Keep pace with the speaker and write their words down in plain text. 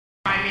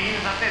I mean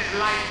that this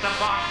life's a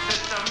box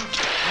system.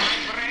 My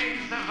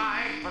brain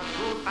survived for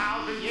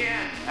 2,000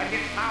 years and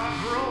its power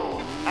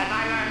grew as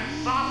I learned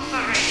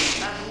sorcery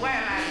as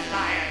well as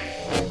science.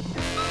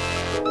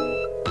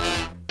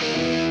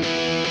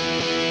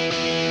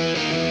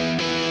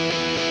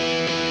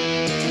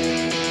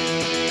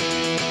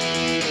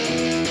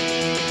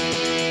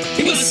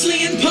 He was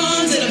slinging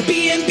pawns at a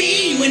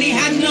B&B when he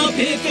had an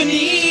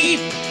epiphany.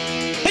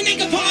 And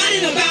make a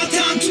point about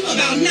time too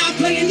about not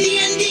playing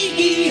D&D.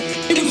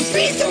 It was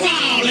free for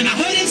all, and I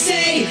heard him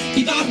say,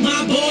 "Keep off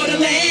my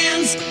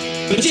borderlands,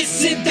 but just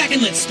sit back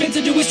and let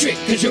Spencer do his trick,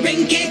 cause you're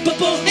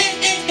incapable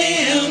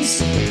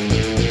hands."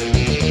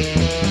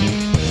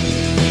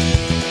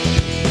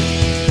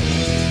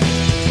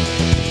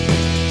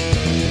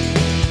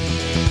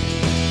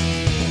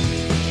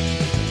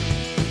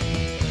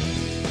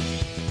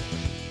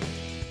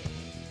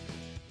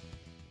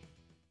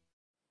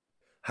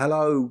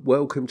 Hello,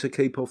 welcome to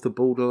Keep Off the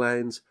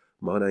Borderlands.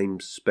 My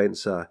name's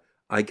Spencer,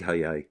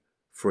 aka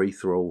Free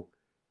Thrall.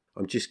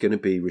 I'm just going to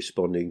be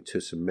responding to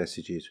some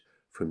messages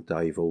from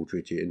Dave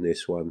Aldridge in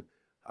this one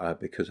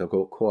because I've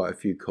got quite a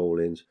few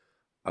call-ins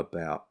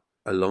about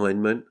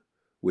alignment,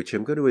 which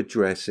I'm going to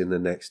address in the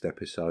next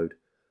episode.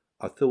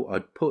 I thought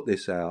I'd put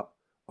this out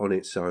on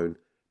its own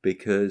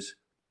because,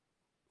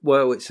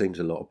 well, it seems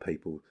a lot of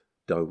people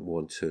don't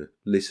want to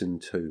listen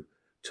to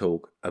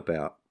talk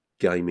about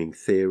gaming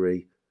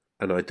theory.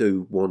 And I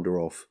do wander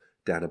off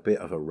down a bit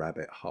of a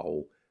rabbit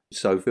hole.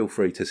 So feel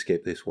free to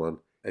skip this one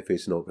if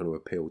it's not going to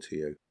appeal to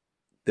you.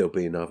 There'll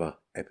be another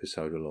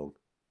episode along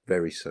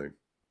very soon.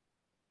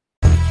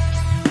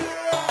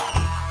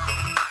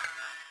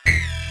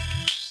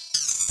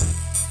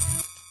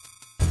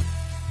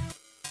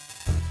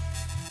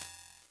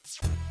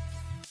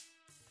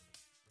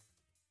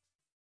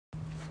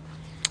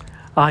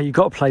 You've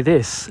got to play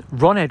this.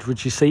 Ron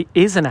Edwards, you see,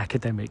 is an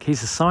academic.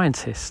 He's a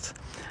scientist.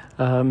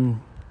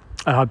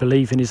 I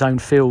believe in his own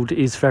field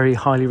is very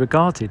highly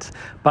regarded,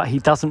 but he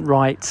doesn't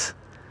write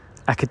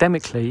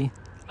academically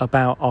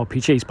about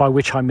RPGs, by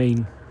which I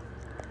mean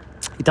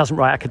he doesn't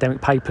write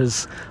academic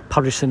papers,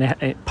 publish them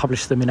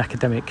in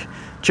academic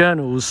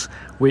journals,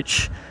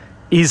 which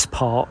is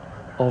part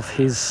of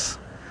his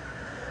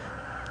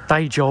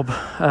day job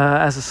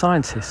as a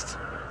scientist.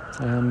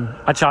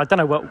 Actually, I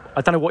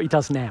don't know what he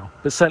does now,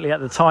 but certainly at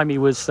the time he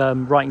was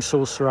writing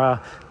Sorcerer,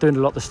 doing a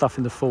lot of the stuff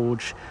in the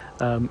Forge.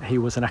 He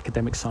was an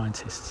academic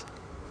scientist.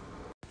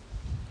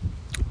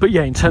 But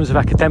yeah, in terms of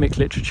academic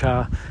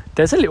literature,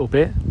 there's a little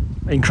bit,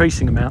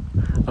 increasing amount,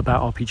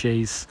 about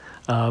RPGs,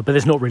 but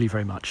there's not really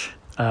very much.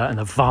 And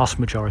the vast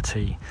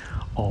majority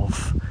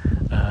of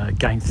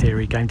game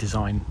theory, game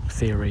design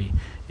theory,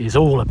 is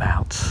all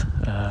about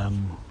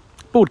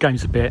board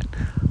games a bit,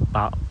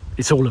 but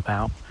it's all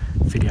about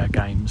video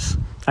games.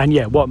 And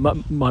yeah, what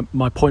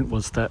my point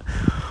was that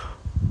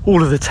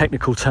all of the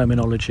technical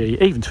terminology,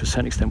 even to a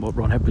certain extent what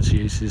Ron Edwards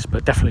uses,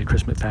 but definitely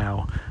Chris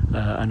McDowell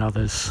and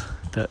others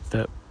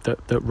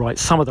that write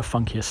some of the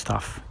funkier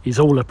stuff, is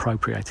all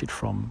appropriated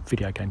from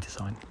video game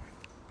design.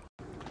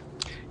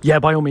 Yeah,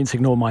 by all means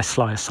ignore my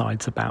sly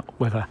asides about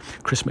whether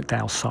Chris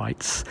McDowell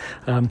cites.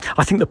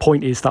 I think the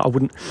point is that I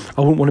wouldn't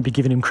want to be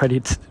giving him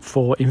credit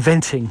for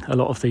inventing a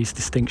lot of these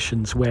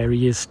distinctions where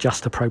he is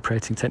just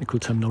appropriating technical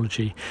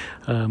terminology,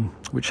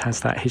 which has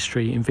that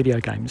history in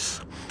video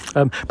games.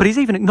 But he's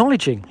even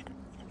acknowledging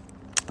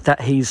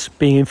that he's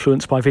being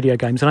influenced by video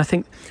games, and I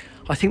think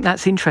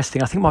that's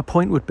interesting. I think my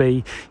point would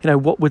be,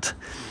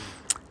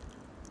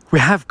 we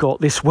have got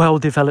this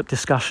well-developed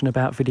discussion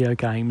about video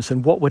games,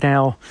 and what would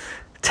our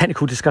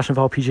technical discussion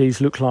of RPGs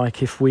look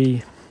like if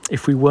we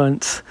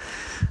weren't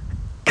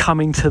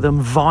coming to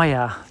them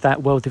via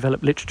that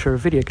well-developed literature of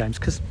video games?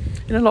 Because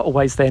in a lot of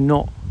ways they're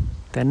not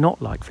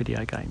like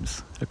video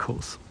games, of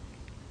course.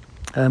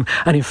 And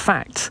in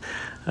fact,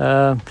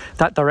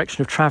 that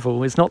direction of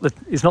travel is not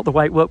the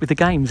way it worked with the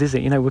games, is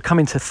it? We're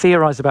coming to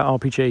theorise about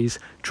RPGs,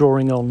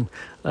 drawing on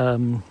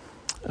the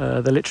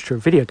literature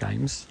of video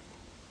games.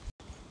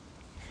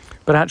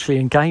 But actually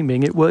in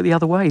gaming, it worked the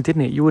other way,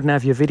 didn't it? You wouldn't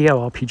have your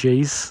video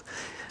RPGs,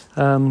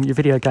 your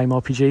video game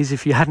RPGs,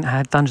 if you hadn't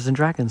had Dungeons and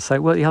Dragons. So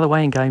it worked the other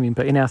way in gaming.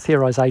 But in our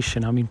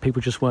theorisation, I mean,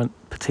 people just weren't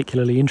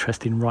particularly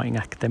interested in writing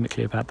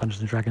academically about Dungeons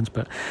and Dragons.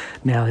 But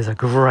now there's a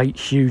great,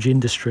 huge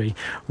industry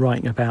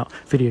writing about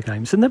video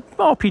games. And the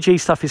RPG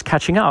stuff is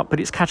catching up,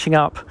 but it's catching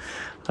up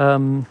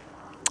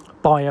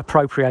by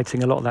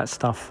appropriating a lot of that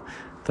stuff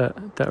that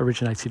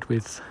originated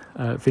with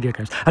video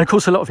games. And of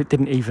course, a lot of it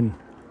didn't even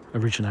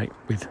originate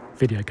with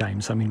video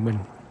games. I mean,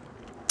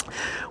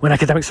 when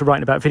academics are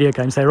writing about video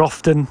games, they're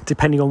often,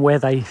 depending on where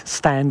they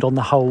stand on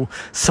the whole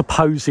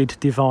supposed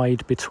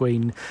divide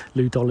between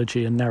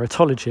ludology and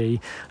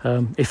narratology,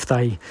 if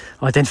they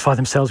identify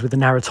themselves with the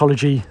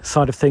narratology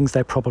side of things,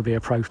 they're probably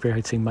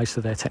appropriating most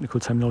of their technical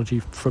terminology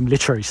from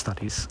literary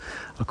studies,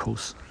 of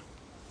course.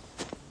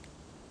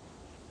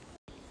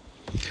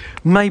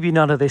 Maybe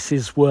none of this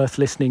is worth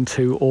listening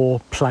to or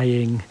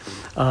playing,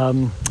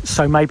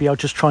 so maybe I'll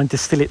just try and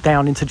distill it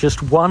down into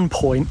just one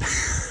point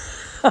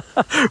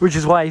which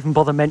is why I even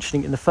bother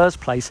mentioning it in the first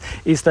place,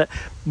 is that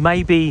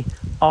maybe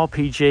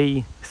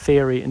RPG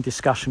theory and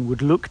discussion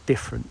would look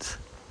different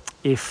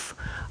if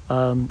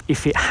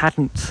it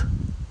hadn't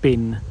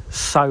been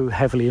so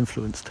heavily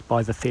influenced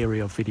by the theory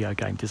of video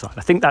game design.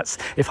 I think that's,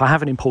 if I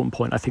have an important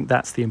point, I think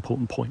that's the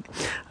important point,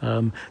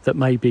 that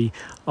maybe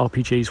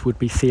RPGs would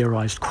be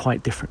theorized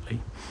quite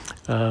differently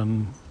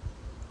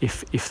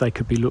if they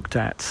could be looked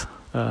at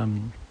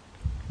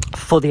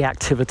for the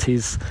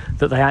activities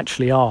that they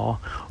actually are,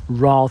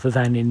 rather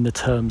than in the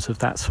terms of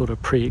that sort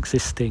of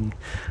pre-existing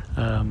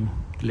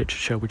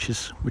literature which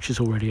is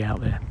already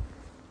out there.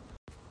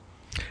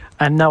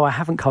 And no, I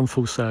haven't come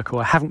full circle.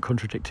 I haven't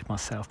contradicted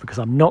myself, because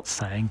I'm not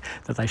saying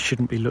that they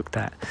shouldn't be looked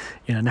at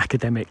in an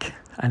academic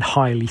and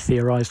highly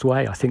theorized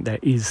way. I think there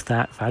is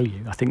that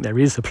value. I think there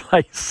is a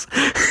place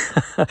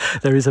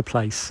there is a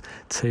place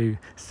to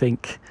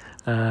think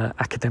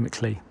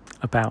academically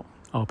about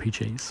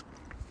RPGs.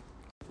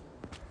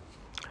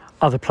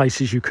 Other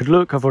places you could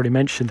look, I've already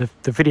mentioned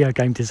the video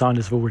game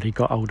designers have already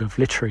got hold of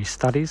literary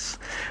studies,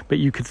 but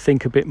you could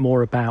think a bit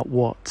more about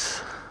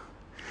what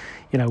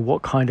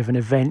kind of an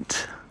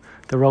event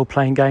the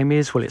role-playing game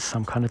is. Well, it's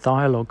some kind of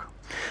dialogue.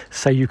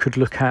 So you could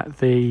look at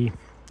the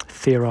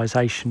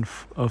theorization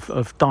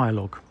of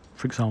dialogue.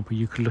 For example,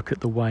 you could look at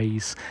the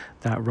ways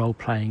that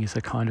role-playing is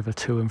a kind of a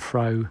to and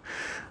fro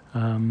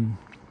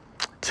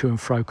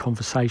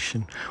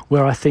conversation,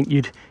 where I think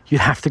you'd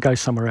have to go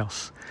somewhere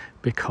else,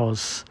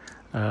 because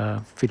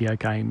video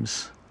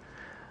games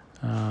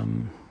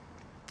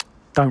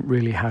don't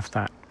really have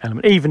that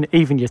element.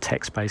 Even your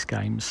text-based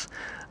games,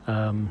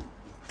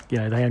 they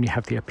only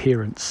have the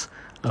appearance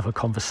of a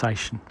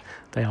conversation.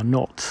 They are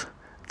not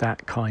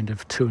that kind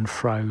of to and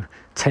fro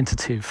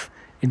tentative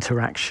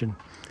interaction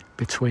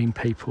between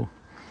people.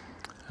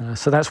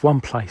 So that's one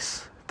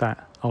place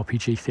that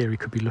RPG theory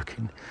could be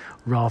looking,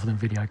 rather than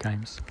video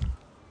games.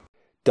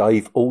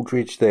 Dave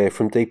Aldridge there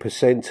from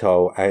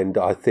dPercentile, and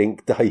I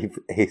think Dave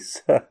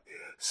is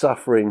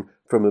suffering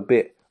from a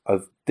bit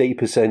of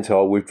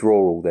dPercentile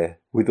withdrawal there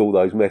with all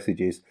those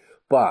messages.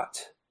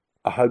 But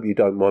I hope you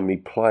don't mind me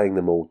playing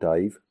them all,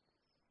 Dave,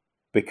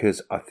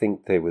 because I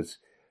think there was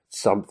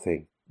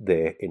something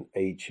there in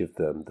each of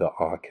them that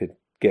I could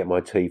get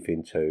my teeth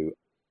into.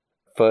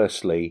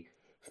 Firstly,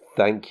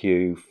 thank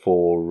you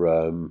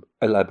for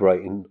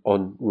elaborating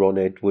on Ron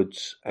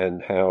Edwards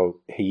and how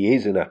he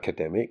is an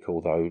academic,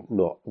 although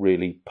not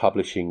really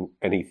publishing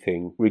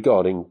anything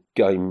regarding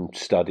game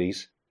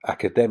studies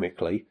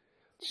academically.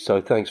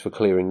 So thanks for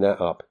clearing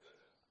that up.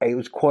 It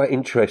was quite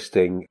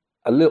interesting,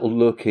 a little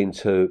look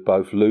into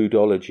both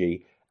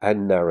ludology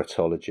and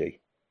narratology.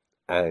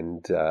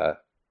 And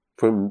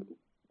from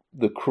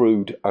the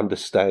crude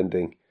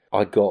understanding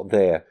I got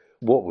there,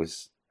 what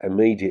was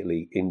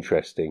immediately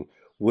interesting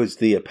was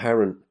the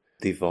apparent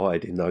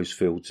divide in those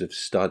fields of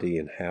study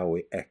and how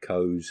it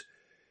echoes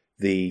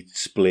the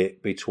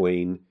split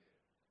between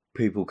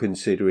people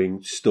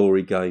considering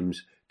story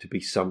games to be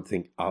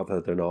something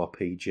other than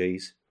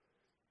RPGs,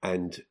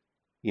 and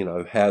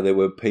how there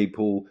were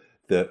people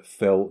that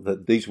felt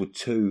that these were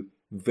two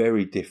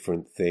very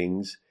different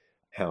things,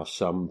 how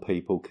some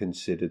people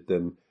considered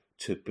them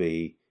to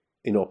be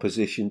in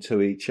opposition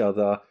to each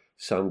other,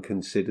 some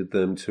considered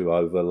them to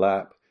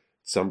overlap,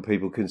 some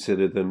people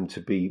considered them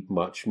to be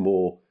much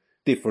more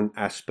different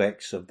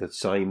aspects of the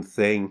same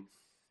thing.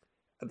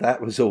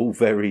 That was all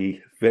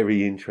very,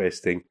 very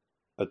interesting.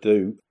 I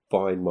do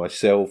find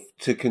myself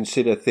to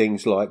consider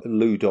things like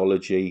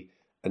ludology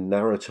and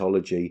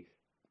narratology,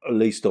 at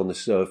least on the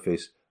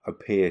surface,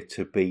 appear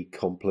to be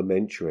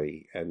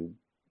complementary and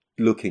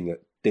looking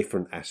at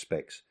different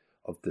aspects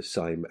of the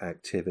same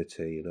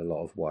activity in a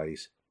lot of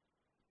ways.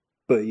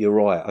 But you're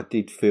right, I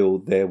did feel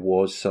there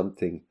is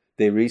something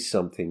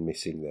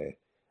missing there.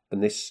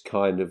 And this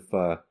kind of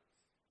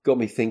got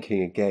me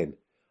thinking again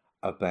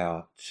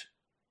about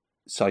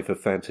Safer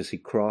Fantasy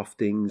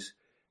Crafting's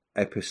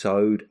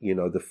episode,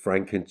 the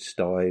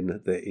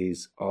Frankenstein that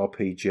is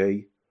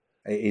RPG.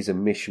 It is a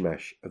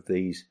mishmash of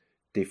these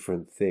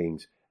different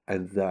things,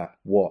 and that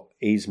what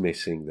is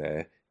missing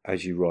there,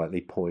 as you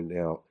rightly point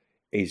out,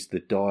 is the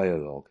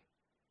dialogue.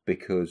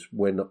 Because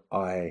when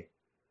I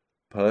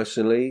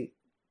personally,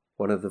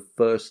 one of the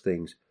first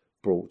things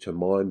brought to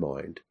my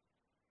mind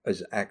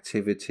as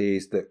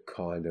activities that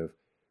kind of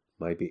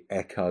maybe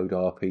echoed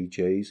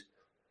RPGs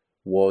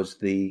was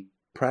the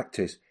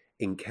practice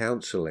in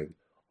counselling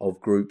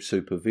of group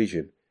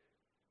supervision.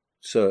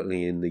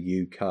 Certainly in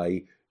the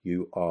UK,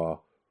 you are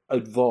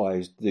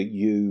advised that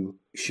you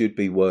should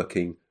be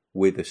working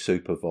with a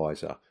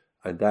supervisor,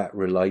 and that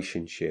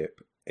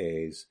relationship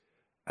is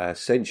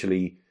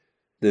essentially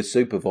the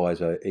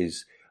supervisor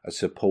is a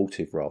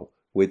supportive role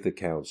with the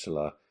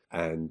counsellor,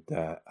 and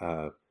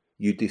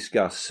you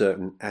discuss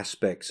certain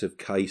aspects of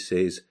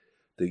cases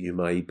that you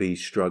may be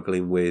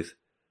struggling with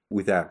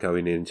without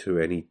going into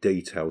any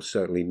detail,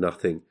 certainly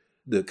nothing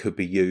that could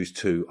be used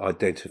to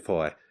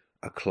identify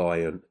a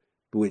client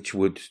which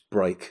would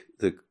break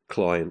the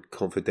client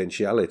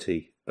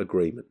confidentiality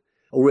agreement.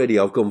 Already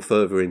I've gone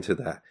further into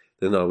that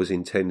than I was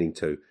intending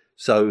to.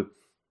 So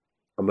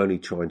I'm only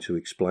trying to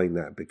explain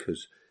that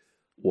because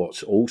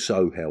what's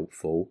also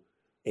helpful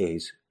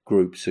is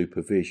group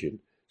supervision.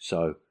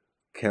 So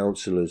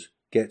counsellors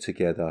get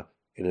together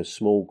in a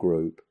small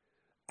group,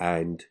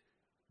 and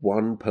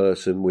one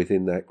person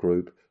within that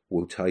group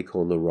will take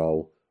on the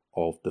role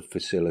of the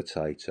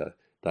facilitator.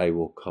 They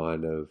will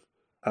kind of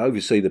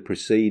oversee the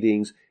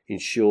proceedings,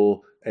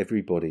 ensure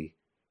everybody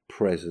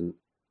present.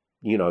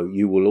 You know,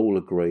 you will all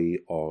agree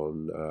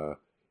on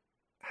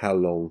how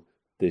long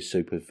the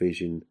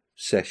supervision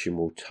session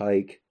will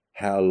take,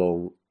 how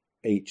long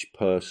each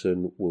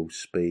person will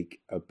speak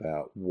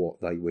about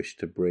what they wish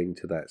to bring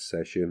to that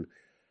session,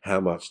 how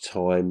much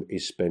time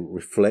is spent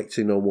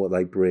reflecting on what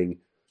they bring,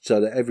 so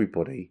that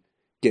everybody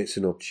gets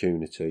an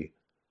opportunity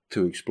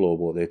to explore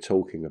what they're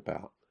talking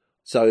about.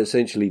 So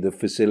essentially the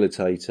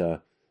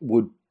facilitator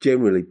would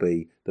generally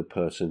be the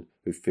person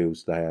who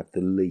feels they have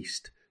the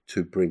least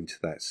to bring to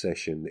that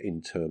session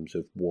in terms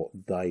of what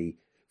they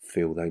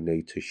feel they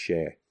need to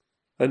share.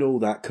 And all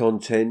that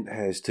content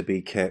has to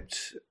be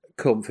kept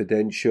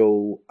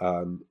confidential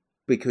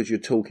because you're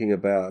talking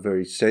about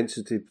very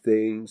sensitive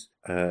things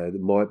that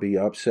might be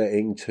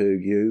upsetting to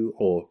you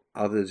or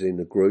others in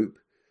the group.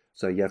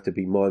 So you have to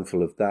be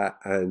mindful of that,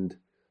 and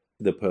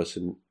the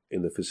person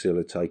in the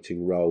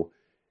facilitating role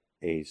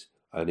is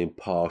an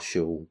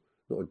impartial,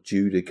 not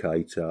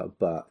adjudicator,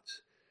 but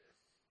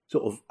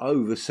sort of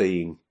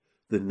overseeing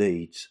the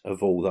needs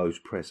of all those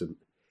present.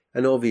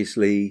 And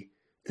obviously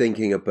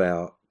thinking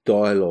about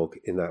dialogue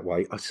in that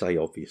way, I say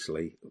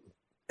obviously,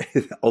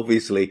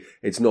 obviously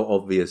it's not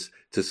obvious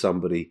to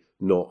somebody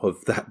not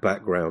of that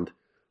background,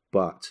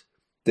 but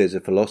there's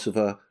a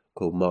philosopher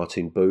called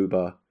Martin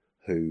Buber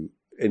who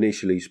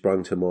initially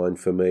sprung to mind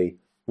for me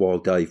while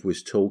Dave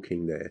was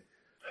talking there,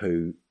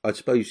 who I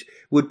suppose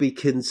would be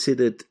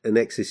considered an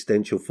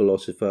existential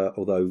philosopher,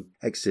 although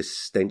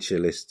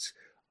existentialists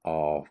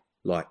are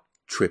like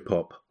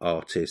trip-hop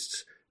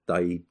artists.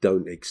 They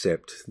don't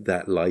accept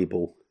that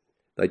label.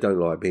 They don't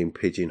like being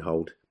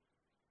pigeonholed.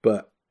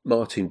 But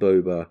Martin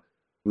Buber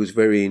was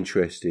very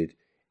interested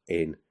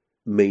in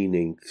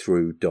meaning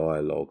through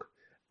dialogue,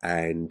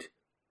 and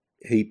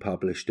he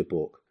published a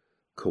book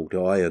called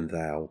I and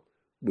Thou,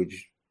 which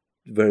is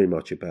very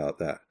much about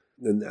that.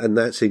 And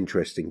that's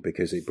interesting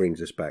because it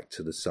brings us back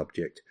to the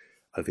subject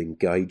of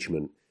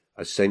engagement.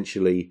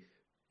 Essentially,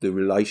 the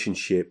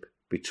relationship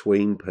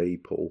between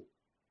people.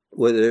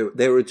 Well,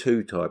 there are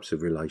two types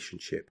of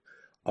relationship: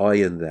 I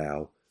and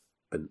thou,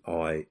 and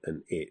I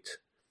and it.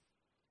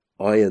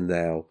 I and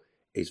thou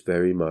is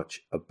very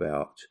much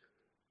about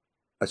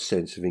a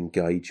sense of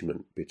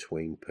engagement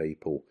between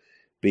people,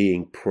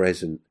 being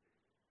present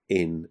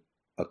in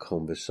a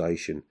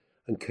conversation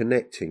and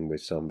connecting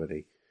with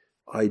somebody,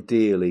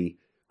 ideally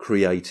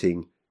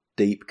creating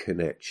deep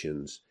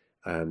connections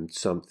and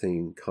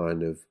something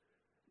kind of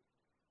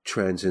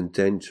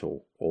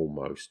transcendental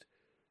almost.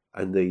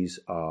 And these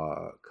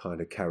are kind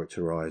of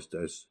characterized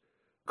as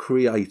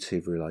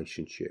creative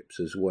relationships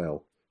as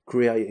well,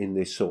 creating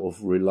this sort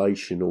of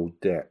relational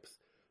depth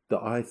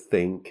that I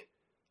think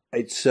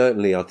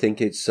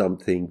it's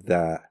something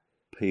that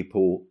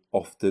people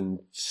often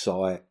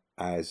cite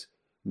as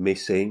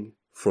missing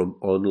from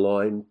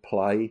online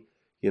play,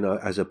 you know,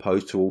 as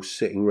opposed to all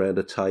sitting around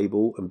a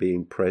table and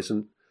being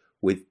present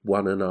with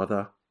one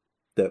another,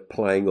 that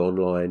playing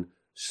online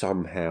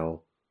somehow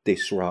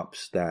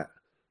disrupts that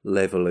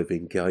level of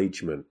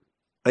engagement.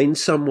 In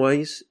some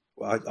ways,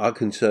 I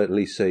can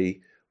certainly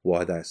see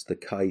why that's the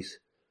case.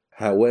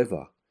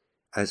 However,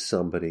 as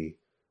somebody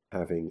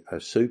having a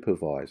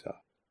supervisor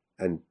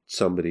and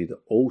somebody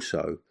that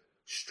also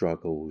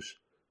struggles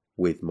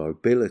with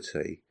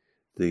mobility,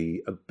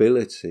 the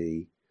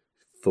ability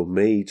for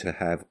me to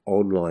have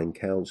online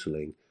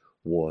counselling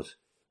was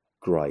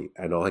great,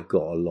 and I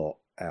got a lot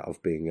out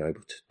of being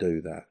able to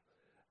do that.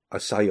 I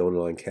say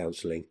online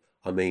counselling,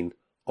 I mean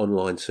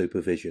online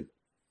supervision.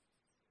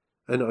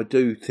 And I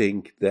do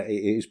think that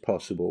it is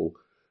possible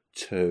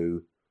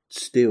to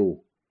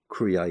still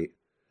create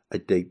a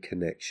deep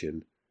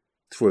connection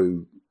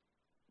through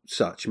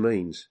such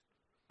means.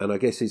 And I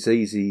guess it's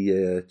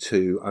easier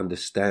to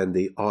understand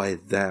the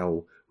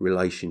I-thou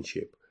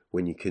relationship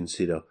when you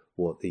consider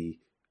what the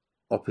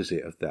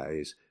opposite of that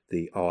is,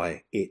 the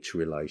I-it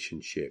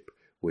relationship,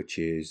 which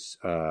is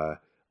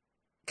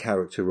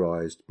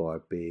characterized by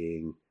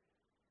being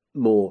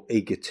more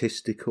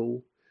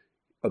egotistical,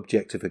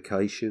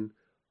 objectification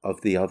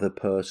of the other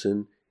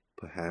person,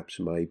 perhaps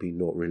maybe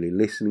not really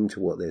listening to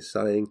what they're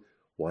saying,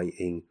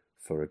 waiting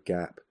for a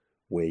gap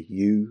where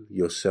you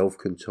yourself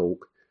can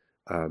talk,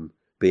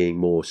 being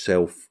more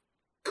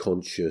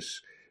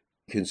self-conscious.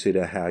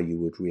 Consider how you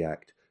would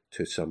react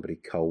to somebody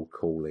cold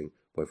calling,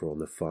 whether on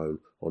the phone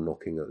or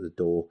knocking at the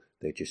door.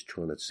 They're just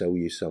trying to sell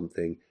you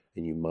something,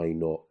 and you may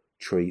not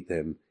treat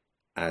them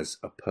as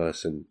a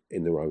person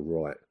in their own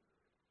right.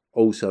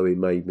 Also, it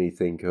made me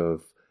think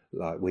of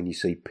like when you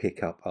see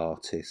pickup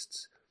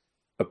artists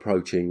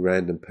approaching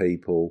random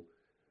people,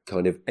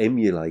 kind of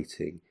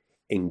emulating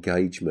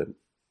engagement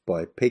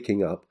by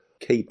picking up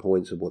key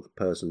points of what the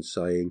person's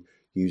saying,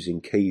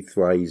 using key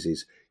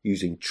phrases,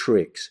 using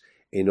tricks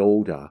in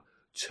order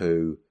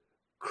to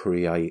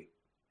create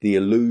the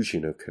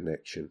illusion of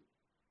connection,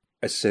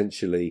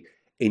 essentially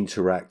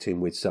interacting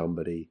with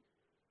somebody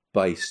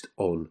based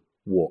on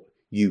what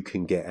you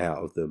can get out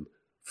of them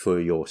for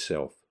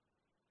yourself.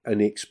 An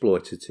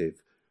exploitative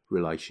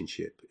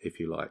relationship, if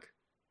you like.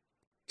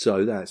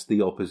 So that's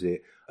the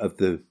opposite of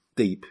the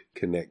deep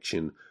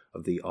connection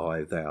of the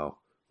I-thou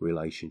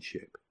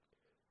relationship.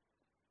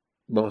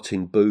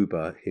 Martin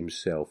Buber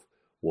himself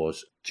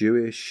was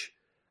Jewish,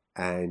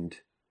 and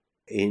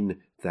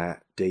in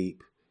that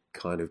deep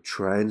kind of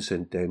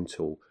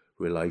transcendental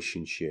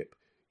relationship,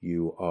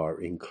 you are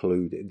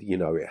included. You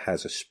know, it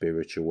has a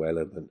spiritual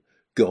element.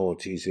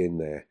 God is in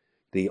there.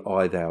 The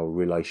I-thou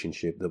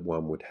relationship that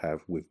one would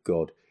have with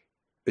God.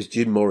 As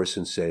Jim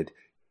Morrison said,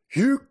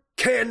 you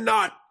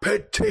cannot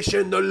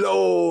petition the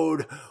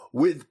Lord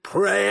with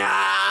prayer.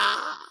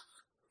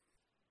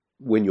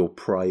 When you're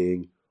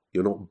praying,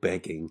 you're not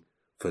begging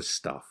for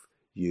stuff.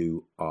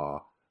 You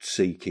are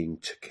seeking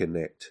to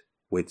connect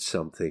with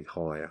something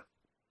higher.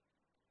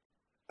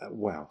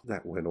 Wow,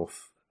 that went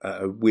off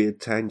a weird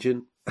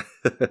tangent.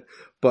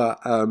 But,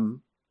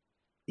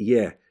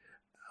 yeah,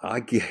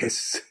 I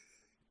guess.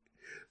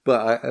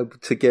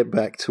 But to get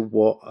back to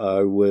what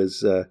I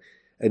was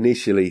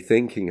initially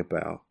thinking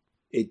about,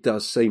 it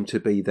does seem to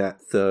be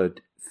that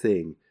third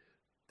thing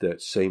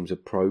that seems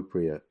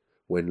appropriate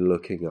when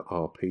looking at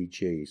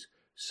RPGs.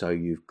 So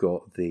you've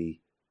got the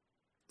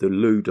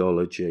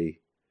ludology,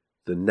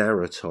 the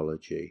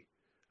narratology,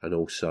 and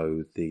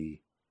also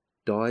the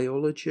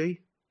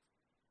dialogy?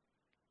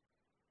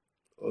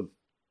 Or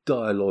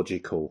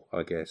dialogical,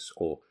 I guess,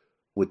 or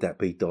would that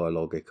be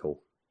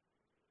dialogical?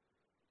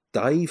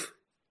 Dave,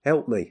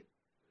 help me.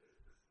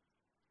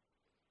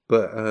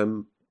 But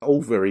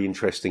all very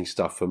interesting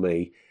stuff for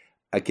me.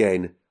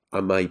 Again, I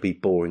may be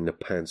boring the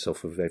pants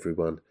off of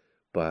everyone,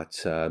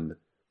 but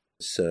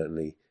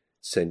certainly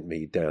sent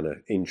me down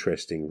an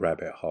interesting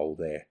rabbit hole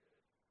there.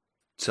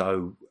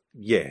 So,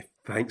 yeah,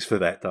 thanks for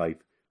that,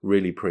 Dave.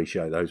 Really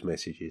appreciate those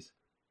messages.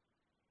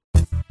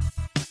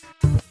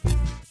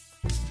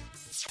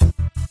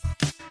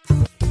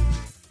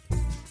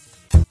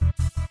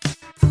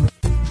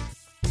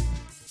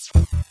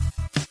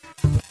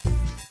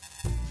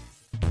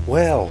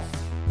 Well,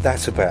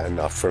 that's about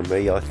enough from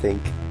me, I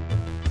think.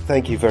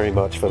 Thank you very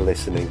much for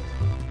listening.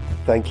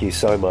 Thank you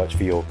so much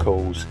for your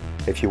calls.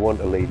 If you want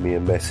to leave me a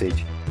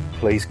message,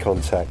 please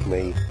contact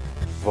me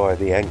via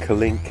the anchor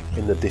link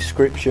in the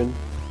description.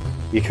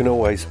 You can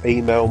always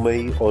email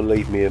me or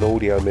leave me an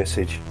audio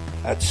message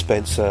at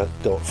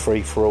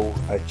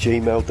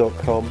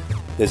spencer.freeforall@gmail.com.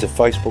 There's a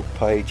Facebook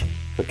page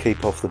for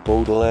Keep Off the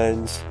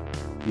Borderlands.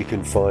 You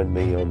can find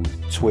me on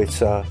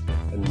Twitter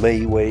and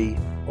MeWe,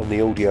 on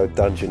the Audio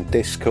Dungeon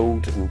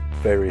Discord and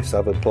various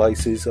other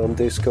places on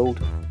Discord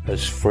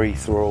as Free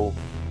For All.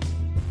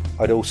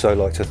 I'd also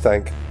like to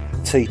thank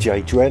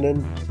TJ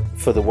Drennan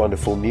for the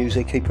wonderful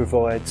music he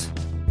provides.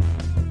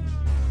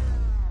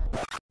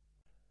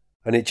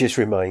 And it just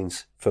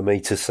remains for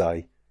me to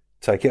say,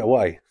 take it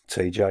away,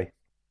 TJ.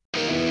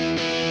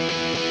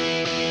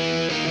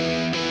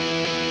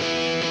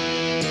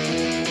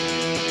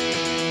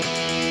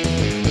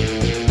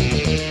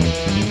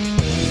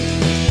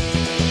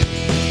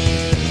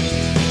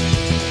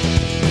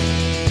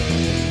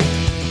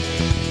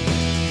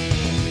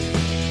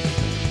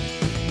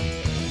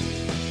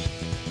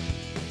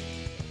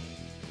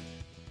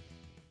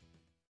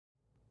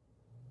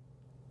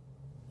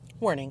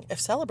 Warning, if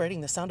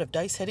celebrating the sound of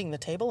dice hitting the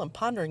table and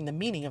pondering the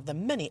meaning of the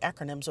many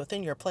acronyms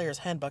within your player's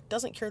handbook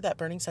doesn't cure that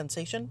burning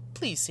sensation,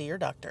 please see your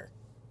doctor.